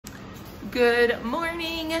Good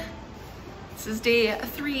morning. This is day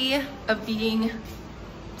 3 of being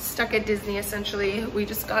stuck at Disney, essentially. We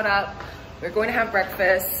just got up. We're going to have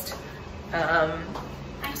breakfast.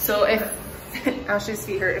 So if Ashley's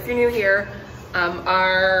feet hurt. If you're new here,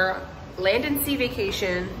 our land and sea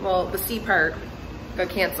vacation, well, the sea part got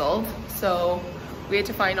canceled. So we had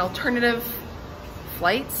to find alternative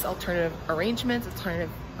flights, alternative arrangements, alternative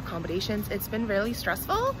accommodations. It's been really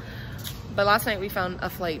stressful, but last night we found a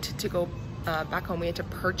flight to go back home. We had to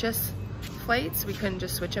purchase flights. We couldn't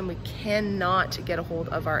just switch them. We cannot get a hold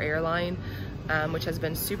of our airline, which has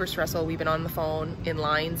been super stressful. We've been on the phone in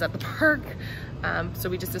lines at the park. So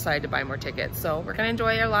we just decided to buy more tickets. So we're gonna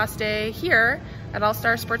enjoy our last day here at All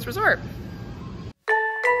Star Sports Resort.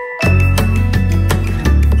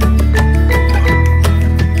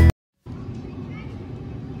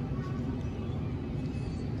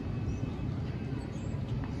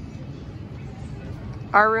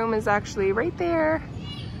 Our room is actually right there.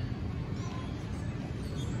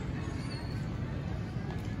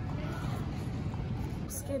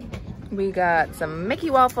 We got some Mickey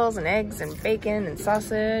waffles and eggs and bacon and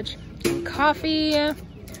sausage and coffee.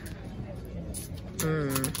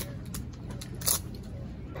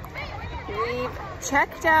 We've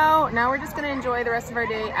checked out. Now we're just gonna enjoy the rest of our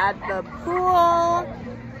day at the pool.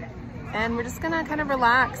 And we're just gonna kind of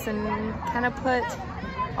relax and kind of put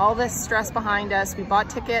all this stress behind us. We bought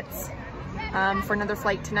tickets for another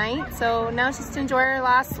flight tonight. So now it's just to enjoy our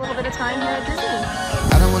last little bit of time here at Disney.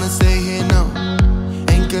 I don't wanna stay here, no.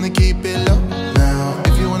 Ain't gonna keep it low now.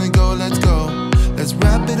 If you wanna go, let's go. Let's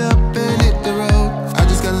wrap it up and hit the road. I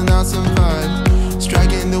just got an awesome vibe,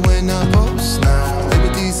 striking the winner post now.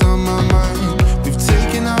 Liberty's on my mind. We've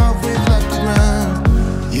taken off, we've left the ground.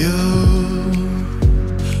 You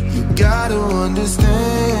gotta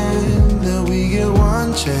understand that we get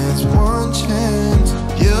one chance, one chance.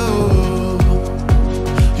 You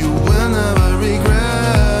will never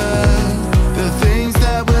regret the things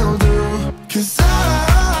that we'll do. 'Cause I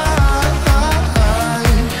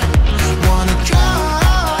wanna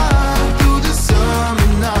drive through the summer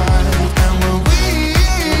night. And when we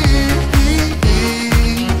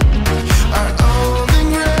are old and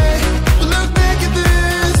gray, we'll look back at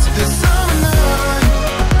this summer night.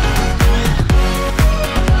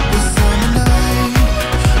 The summer night,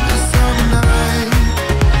 the summer night.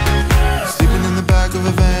 Sleeping in the back of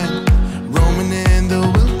a van, roaming in the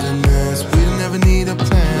wilderness. We don't ever need a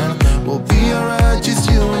plan. We'll be alright, just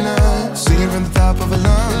you and I. Singing from the top of our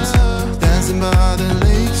lungs, dancing by the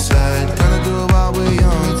lakeside. Gonna do it while we're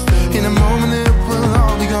young. In a moment it will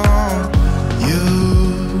all be gone. You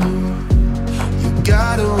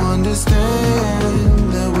gotta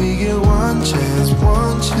understand that we get one chance,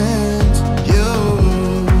 one chance.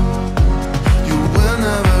 You will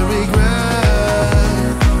never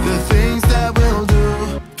regret the things that we'll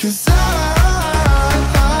do. 'Cause I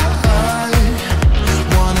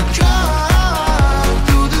wanna drive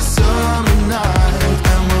through the summer night.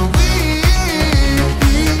 And when we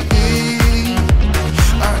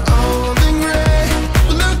are old and gray,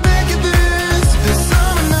 we'll look back at this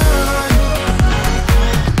summer night.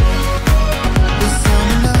 The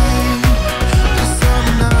summer night, the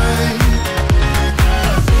summer night.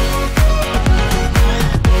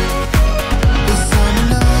 The summer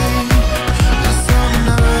night, the summer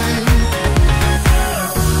night.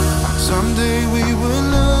 Someday we will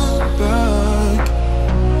look back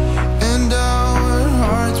and our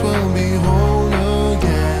hearts will be whole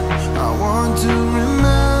again. I want to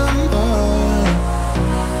remember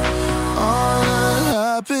all that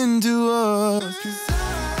happened to us. 'Cause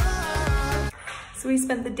So we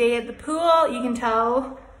spent the day at the pool. You can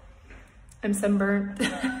tell I'm sunburnt.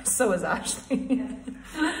 So is Ashley.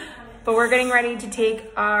 But we're getting ready to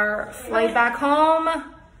take our flight back home.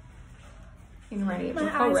 Getting ready. Look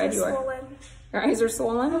how red you are. Swollen. Your eyes are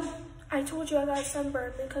swollen? I told you I got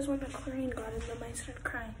sunburned because when the chlorine got in them, I started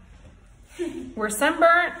crying. We're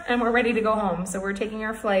sunburnt and we're ready to go home. So we're taking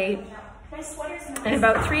our flight. My sweater's nice. In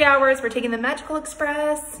about 3 hours, we're taking the Magical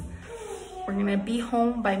Express. We're gonna be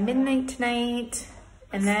home by midnight tonight.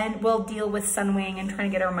 And then we'll deal with Sunwing and try to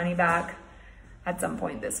get our money back at some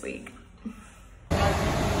point this week.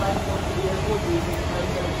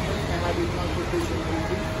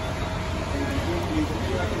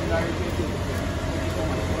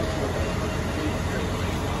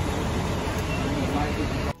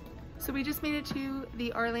 So we just made it to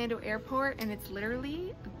the Orlando airport and it's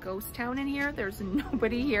literally a ghost town in here. There's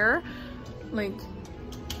nobody here. Like, A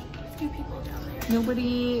few people down there.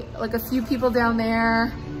 nobody, like a few people down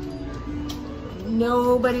there.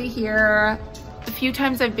 Nobody here. The few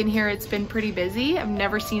times I've been here, it's been pretty busy. I've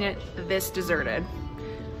never seen it this deserted.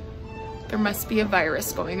 There must be a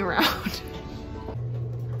virus going around.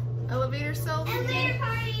 Elevator selfie. Elevator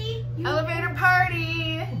party. Elevator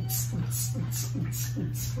party.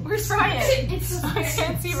 Where's Ryan? I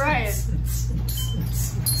can't see Ryan.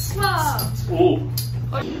 Whoa.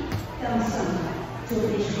 Why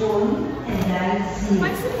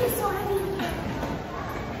is it so heavy?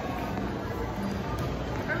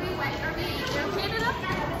 Are we wet? Are we okay enough?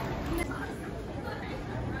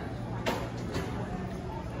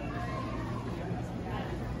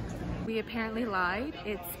 We apparently lied.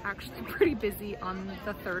 It's actually pretty busy on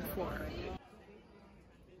the 3rd floor.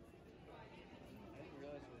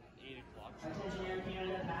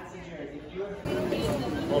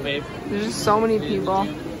 Well, babe. There's just so many people.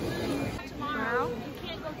 Tomorrow, you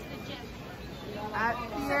can't go to the gym. At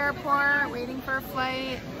the airport, waiting for a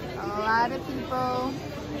flight. A lot of people.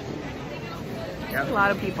 Yep. A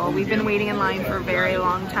lot of people. We've been waiting in line for a very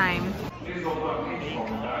long time.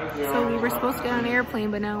 So we were supposed to get on an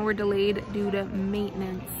airplane, but now we're delayed due to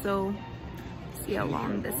maintenance. So see how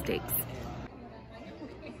long this takes.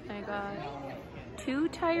 I got 2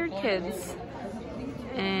 tired kids,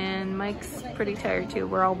 and Mike's pretty tired too.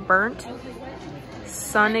 We're all burnt,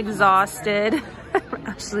 sun exhausted. We're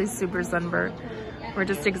actually super sunburnt. We're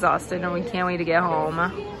just exhausted and we can't wait to get home.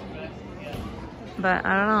 But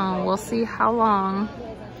I don't know, we'll see how long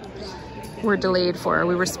we're delayed for.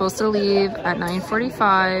 We were supposed to leave at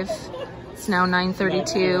 9:45. It's now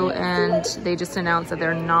 9:32 and they just announced that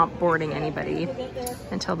they're not boarding anybody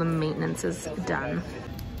until the maintenance is done.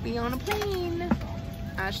 Be on a plane.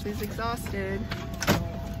 Ashley's exhausted.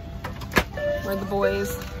 Where are the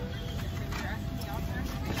boys?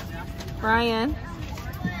 Ryan.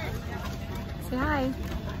 Say hi.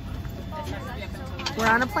 We're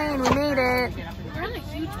on a plane, we made it. We're on a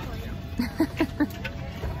huge plane.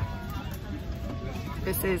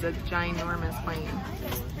 This is a ginormous plane.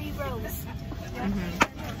 There's 3 rows.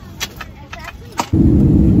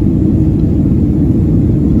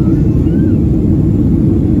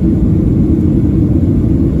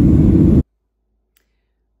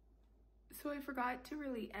 So I forgot to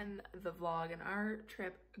really end the vlog, and our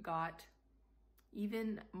trip got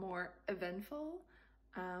even more eventful.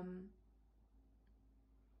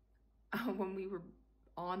 When we were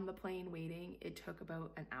on the plane waiting, it took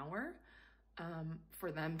about an hour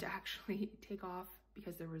for them to actually take off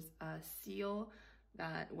because there was a seal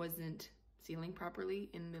that wasn't sealing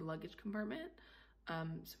properly in the luggage compartment.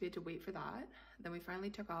 So we had to wait for that. Then we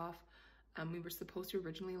finally took off. We were supposed to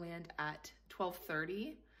originally land at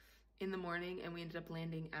 12:30 in the morning, and we ended up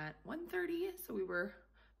landing at 1:30. So we were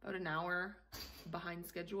about an hour behind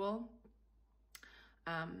schedule.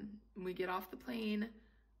 When we get off the plane,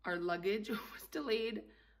 our luggage was delayed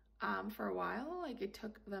for a while. Like, it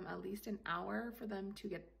took them at least an hour for them to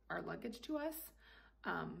get our luggage to us.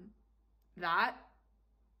 That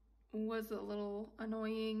was a little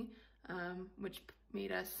annoying, which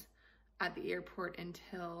made us at the airport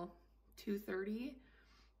until 2:30.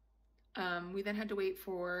 We then had to wait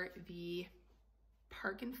for the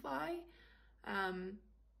Park and Fly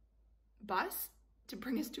bus to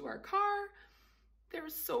bring us to our car. There were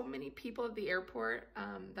so many people at the airport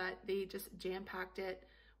that they just jam-packed it.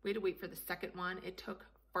 We had to wait for the second one. It took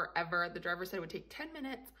forever. The driver said it would take 10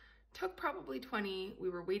 minutes. Took probably 20. We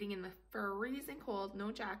were waiting in the freezing cold,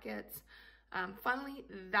 no jackets. Finally,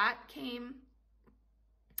 that came.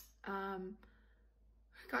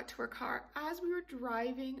 Got to our car as we were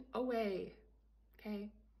driving away.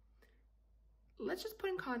 Okay. Let's just put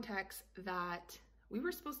in context that we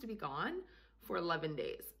were supposed to be gone for 11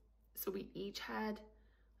 days. So we each had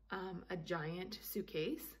a giant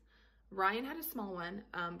suitcase. Ryan had a small one,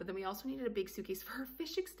 but then we also needed a big suitcase for our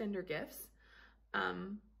fish extender gifts.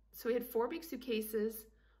 So we had 4 big suitcases,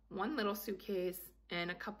 1 little suitcase,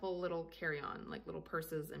 and a couple little carry-on, like little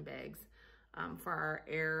purses and bags for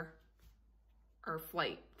our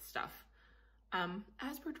flight stuff.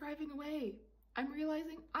 As we're driving away, I'm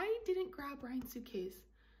realizing I didn't grab Ryan's suitcase,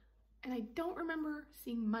 and I don't remember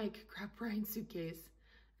seeing Mike grab Ryan's suitcase.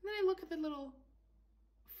 And then I look at the little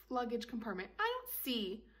luggage compartment. I don't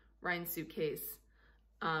see Ryan's suitcase.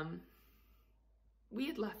 We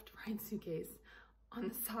had left Ryan's suitcase on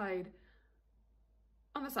the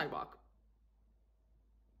sidewalk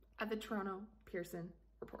at the Toronto Pearson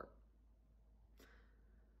Airport.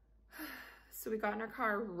 So we got in our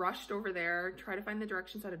car, rushed over there, tried to find the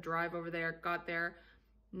directions how to drive over there, got there,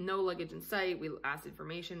 no luggage in sight. We asked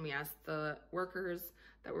information, we asked the workers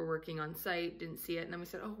that were working on site, didn't see it. And then we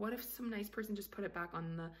said, oh, what if some nice person just put it back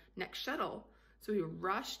on the next shuttle? So we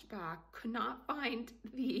rushed back, could not find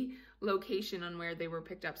the location on where they were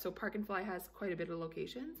picked up. So Park and Fly has quite a bit of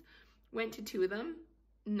locations. Went to 2 of them,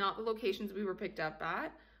 not the locations we were picked up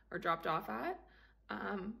at or dropped off at.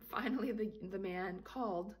 Finally, the man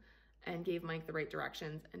called and gave Mike the right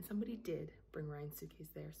directions, and somebody did bring Ryan's suitcase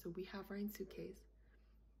there. So we have Ryan's suitcase.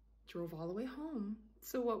 Drove all the way home.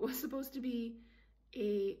 So what was supposed to be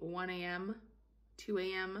a 1 a.m., 2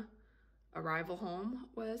 a.m. arrival home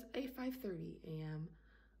was a 5:30 a.m.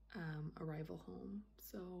 Arrival home.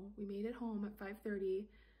 So we made it home at 5:30,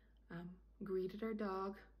 greeted our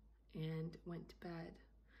dog, and went to bed.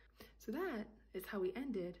 So that is how we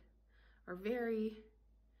ended our very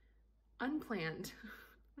unplanned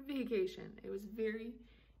vacation. It was very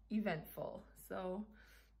eventful. So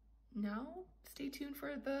now stay tuned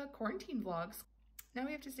for the quarantine vlogs. Now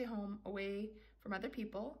we have to stay home away from other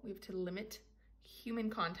people. We have to limit human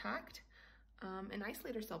contact and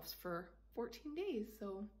isolate ourselves for 14 days.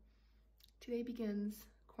 So today begins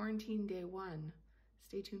quarantine day 1.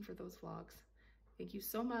 Stay tuned for those vlogs. Thank you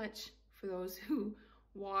so much for those who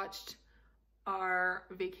watched our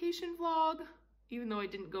vacation vlog, even though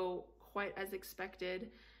it didn't go quite as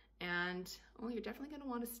expected. And you're definitely gonna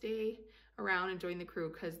wanna stay around and join the crew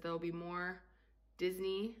because there'll be more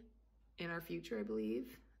Disney in our future, I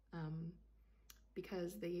believe,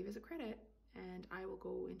 because they gave us a credit, and I will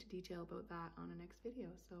go into detail about that on the next video.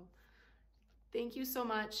 So thank you so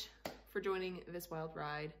much for joining this wild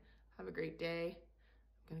ride. Have a great day.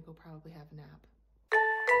 I'm gonna go probably have a nap.